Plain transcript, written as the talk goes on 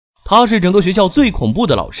他是整个学校最恐怖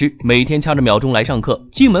的老师，每天掐着秒钟来上课。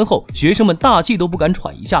进门后，学生们大气都不敢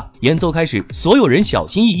喘一下。演奏开始，所有人小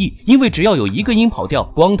心翼翼，因为只要有一个音跑调，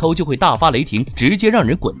光头就会大发雷霆，直接让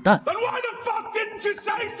人滚蛋。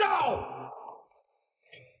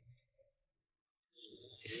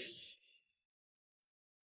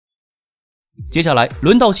接下来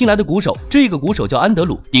轮到新来的鼓手，这个鼓手叫安德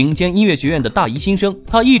鲁，顶尖音乐学院的大一新生。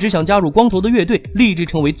他一直想加入光头的乐队，立志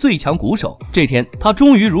成为最强鼓手。这天，他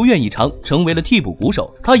终于如愿以偿，成为了替补鼓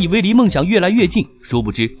手。他以为离梦想越来越近，殊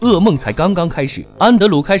不知噩梦才刚刚开始。安德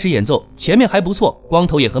鲁开始演奏，前面还不错，光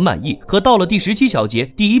头也很满意。可到了第17小节，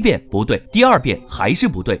第1遍不对，第2遍还是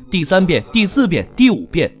不对，第3遍、第4遍、第5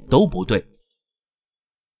遍都不对。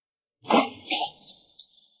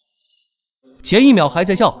前一秒还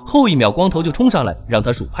在笑，后一秒光头就冲上来让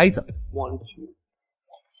他数拍子。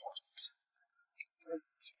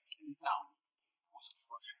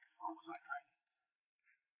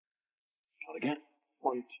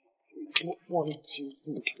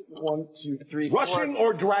Rushing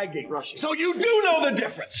or dragging? So you do know the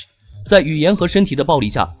difference. 在语言和身体的暴力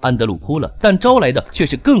下，安德鲁哭了，但招来的却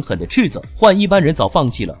是更狠的斥责。换一般人早放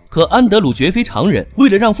弃了，可安德鲁绝非常人。为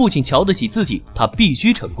了让父亲瞧得起自己，他必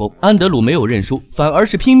须成功。安德鲁没有认输，反而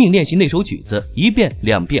是拼命练习那首曲子，1遍、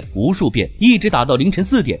2遍、无数遍，一直打到凌晨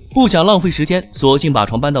4点。不想浪费时间，索性把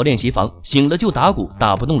床搬到练习房，醒了就打鼓，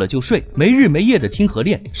打不动了就睡，没日没夜的听和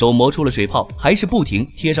练。手磨出了水泡，还是不停，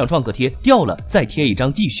贴上创可贴，掉了再贴一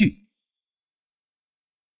张继续。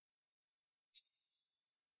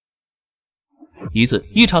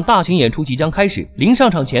一场大型演出即将开始，临上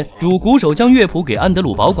场前，主鼓手将乐谱给安德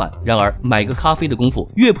鲁保管。然而买个咖啡的功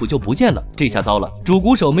夫，乐谱就不见了。这下糟了，主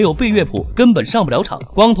鼓手没有背乐谱，根本上不了场。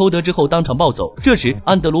光头得知后当场暴走。这时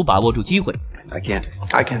安德鲁把握住机会。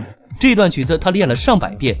I can. 这段曲子他练了上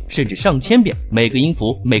百遍，甚至上千遍，每个音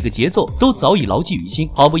符、每个节奏都早已牢记于心。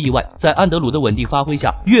毫不意外，在安德鲁的稳定发挥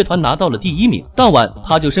下，乐团拿到了第1名。当晚，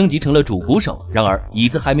他就升级成了主鼓手。然而，椅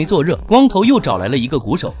子还没坐热，光头又找来了一个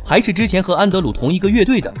鼓手，还是之前和安德鲁同一个乐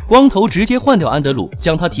队的。光头直接换掉安德鲁，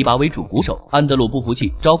将他提拔为主鼓手。安德鲁不服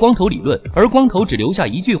气，找光头理论，而光头只留下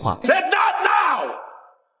一句话 Said not now!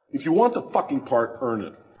 If you want the fucking part, earn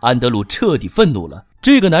it. 安德鲁彻底愤怒了。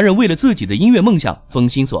这个男人为了自己的音乐梦想封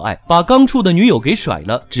心所爱，把刚处的女友给甩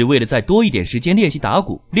了，只为了再多一点时间练习打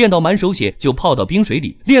鼓，练到满手血就泡到冰水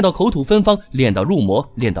里，练到口吐芬芳，练到入魔，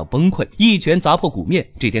练到崩溃，一拳砸破鼓面。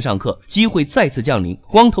这天上课，机会再次降临，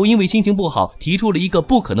光头因为心情不好，提出了一个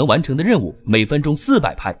不可能完成的任务，每分钟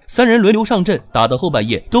400拍，3人轮流上阵，打到后半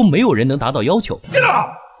夜都没有人能达到要求。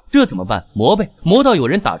这怎么办？磨呗，磨到有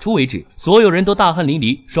人打出为止。所有人都大汗淋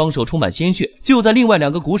漓，双手充满鲜血。就在另外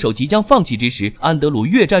2个鼓手即将放弃之时，安德鲁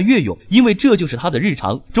越战越勇，因为这就是他的日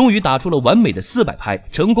常。终于打出了完美的400拍，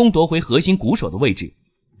成功夺回核心鼓手的位置。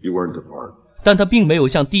You earned the part. 但他并没有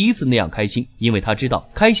像第一次那样开心，因为他知道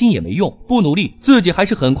开心也没用，不努力自己还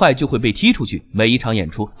是很快就会被踢出去。每一场演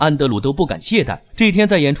出，安德鲁都不敢懈怠。这天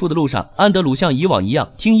在演出的路上，安德鲁像以往一样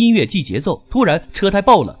听音乐记节奏，突然车胎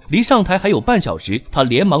爆了，离上台还有半小时，他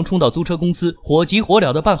连忙冲到租车公司，火急火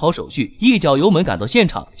燎地办好手续，一脚油门赶到现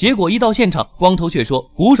场。结果一到现场，光头却说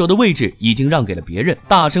鼓手的位置已经让给了别人，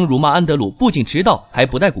大声辱骂安德鲁不仅迟到，还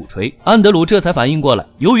不带鼓槌。安德鲁这才反应过来，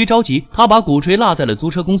由于着急，他把鼓槌落在了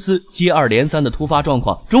租车公司，接二连三的突发状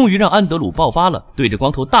况终于让安德鲁爆发了，对着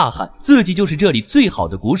光头大喊自己就是这里最好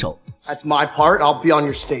的鼓手。 That's my part, I'll be on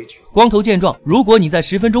your stage. 光头见状，如果你在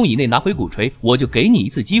10分钟以内拿回鼓槌，我就给你一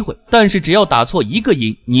次机会，但是只要打错一个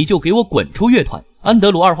音，你就给我滚出乐团。安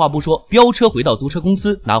德鲁二话不说，飙车回到租车公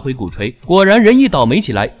司，拿回鼓槌。果然人一倒霉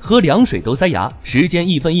起来，喝凉水都塞牙。时间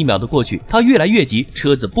1分1秒的过去，他越来越急，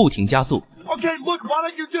车子不停加速。Okay, look, why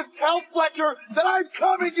don't you just tell Fletcher that I'm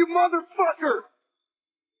coming, you motherfucker?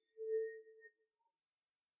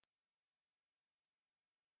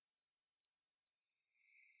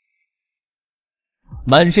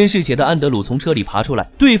 满身是血的安德鲁从车里爬出来，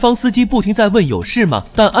对方司机不停在问有事吗？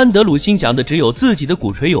但安德鲁心想的只有自己的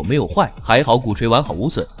鼓槌有没有坏，还好鼓槌完好无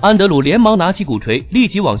损。安德鲁连忙拿起鼓槌，立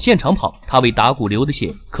即往现场跑。他为打鼓流的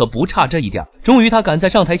血可不差这一点。终于他赶在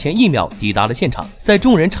上台前1秒抵达了现场，在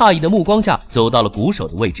众人诧异的目光下走到了鼓手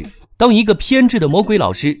的位置。当一个偏执的魔鬼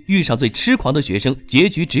老师遇上最痴狂的学生，结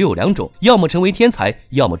局只有2种，要么成为天才，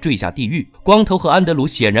要么坠下地狱。光头和安德鲁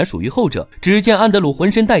显然属于后者。只见安德鲁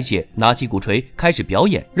浑身带血，拿起鼓槌开始表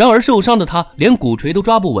演。然而受伤的他连鼓槌都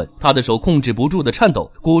抓不稳，他的手控制不住的颤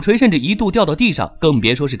抖，鼓槌甚至一度掉到地上，更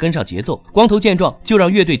别说是跟上节奏。光头见状就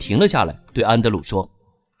让乐队停了下来，对安德鲁说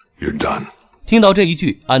You're done. 听到这一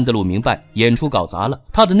句，安德鲁明白演出搞砸了，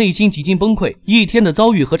他的内心几近崩溃，一天的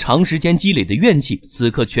遭遇和长时间积累的怨气，此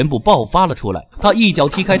刻全部爆发了出来。他一脚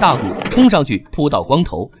踢开大鼓，冲上去扑倒光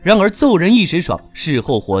头。然而揍人一时爽，事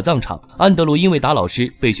后火葬场，安德鲁因为打老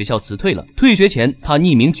师被学校辞退了。退学前，他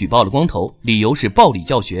匿名举报了光头，理由是暴力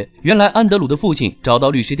教学。原来安德鲁的父亲找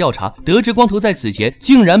到律师调查，得知光头在此前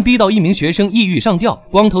竟然逼到一名学生抑郁上吊，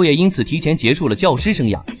光头也因此提前结束了教师生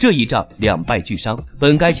涯。这一仗两败俱伤，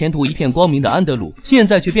本该前途一片光明的安德鲁，现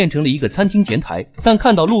在却变成了一个餐厅前台。但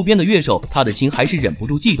看到路边的乐手，他的心还是忍不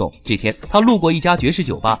住悸动。这天，他路过一家爵士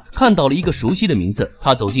酒吧，看到了一个熟悉的名字，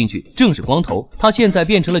他走进去，正是光头。他现在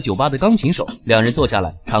变成了酒吧的钢琴手。两人坐下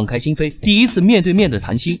来，敞开心扉，第一次面对面的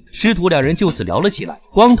谈心。师徒两人就此聊了起来。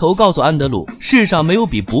光头告诉安德鲁，世上没有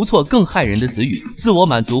比不错更害人的词语，自我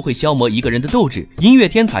满足会消磨一个人的斗志，音乐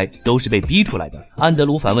天才都是被逼出来的。安德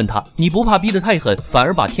鲁反问他，你不怕逼得太狠，反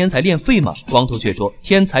而把天才练废吗？光头却说，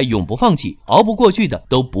天才永不放弃，熬不过去的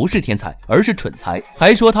都不是天才，而是蠢材。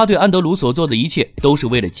还说他对安德鲁所做的一切都是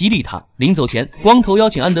为了激励他。临走前，光头邀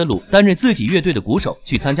请安德鲁担任自己乐队的鼓手，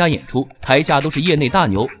去参加演出，台下都是业内大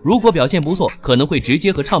牛，如果表现不错，可能会直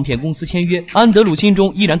接和唱片公司签约。安德鲁心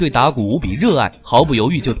中依然对打鼓无比热爱，毫不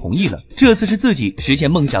犹豫就同意了。这次是自己实现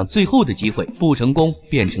梦想最后的机会，不成功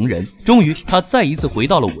便成仁。终于，他再一次回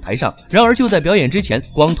到了舞台上。然而就在表演之前，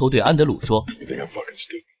光头对安德鲁说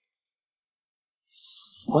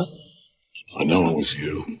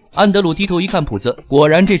安德鲁低头一看谱子，果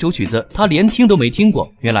然这首曲子他连听都没听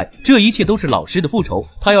过。原来这一切都是老师的复仇，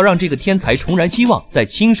他要让这个天才重燃希望，再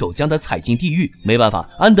亲手将他踩进地狱。没办法，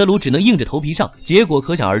安德鲁只能硬着头皮上，结果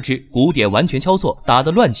可想而知，鼓点完全敲错，打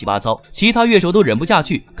得乱七八糟。其他乐手都忍不下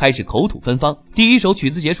去，开始口吐芬芳。第一首曲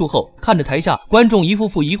子结束后，看着台下观众一副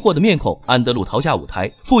副疑惑的面孔，安德鲁逃下舞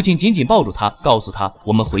台，父亲紧紧抱住他，告诉他，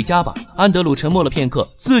我们回家吧。安德鲁沉默了片刻，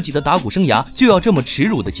自己的打鼓生涯就要这么耻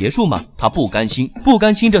辱的结束吗？他不甘心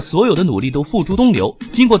这所有的努力都付诸东流。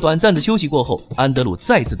经过短暂的休息过后，安德鲁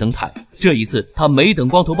再次登台，这一次他没等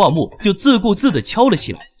光头报幕，就自顾自地敲了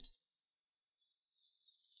起来。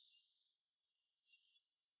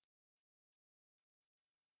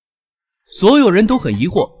所有人都很疑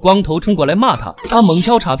惑，光头冲过来骂他，他猛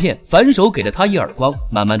敲镲片，反手给了他一耳光。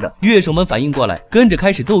慢慢的，乐手们反应过来，跟着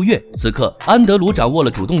开始奏乐。此刻，安德鲁掌握了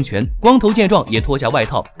主动权，光头见状也脱下外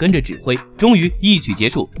套，跟着指挥。终于一曲结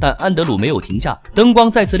束，但安德鲁没有停下。灯光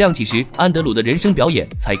再次亮起时，安德鲁的人生表演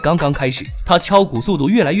才刚刚开始。他敲鼓速度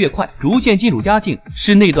越来越快，逐渐进入佳境，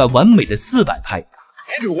是那段完美的400拍。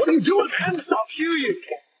Andrew, what are you doing? Hands up, you!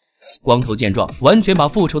 光头见状，完全把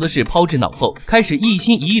复仇的事抛至脑后，开始一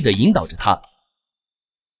心一意地引导着他。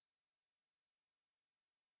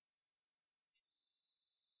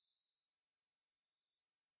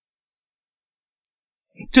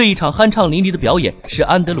这一场酣畅淋漓的表演是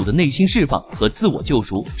安德鲁的内心释放和自我救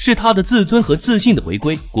赎，是他的自尊和自信的回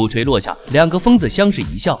归。鼓槌落下，两个疯子相视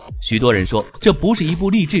一笑。许多人说，这不是一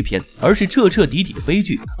部励志片，而是彻彻底底的悲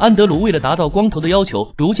剧。安德鲁为了达到光头的要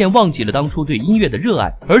求，逐渐忘记了当初对音乐的热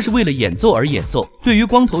爱，而是为了演奏而演奏。对于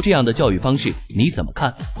光头这样的教育方式，你怎么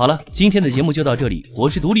看？好了，今天的节目就到这里，我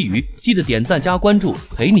是独立鱼，记得点赞加关注，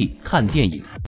陪你看电影。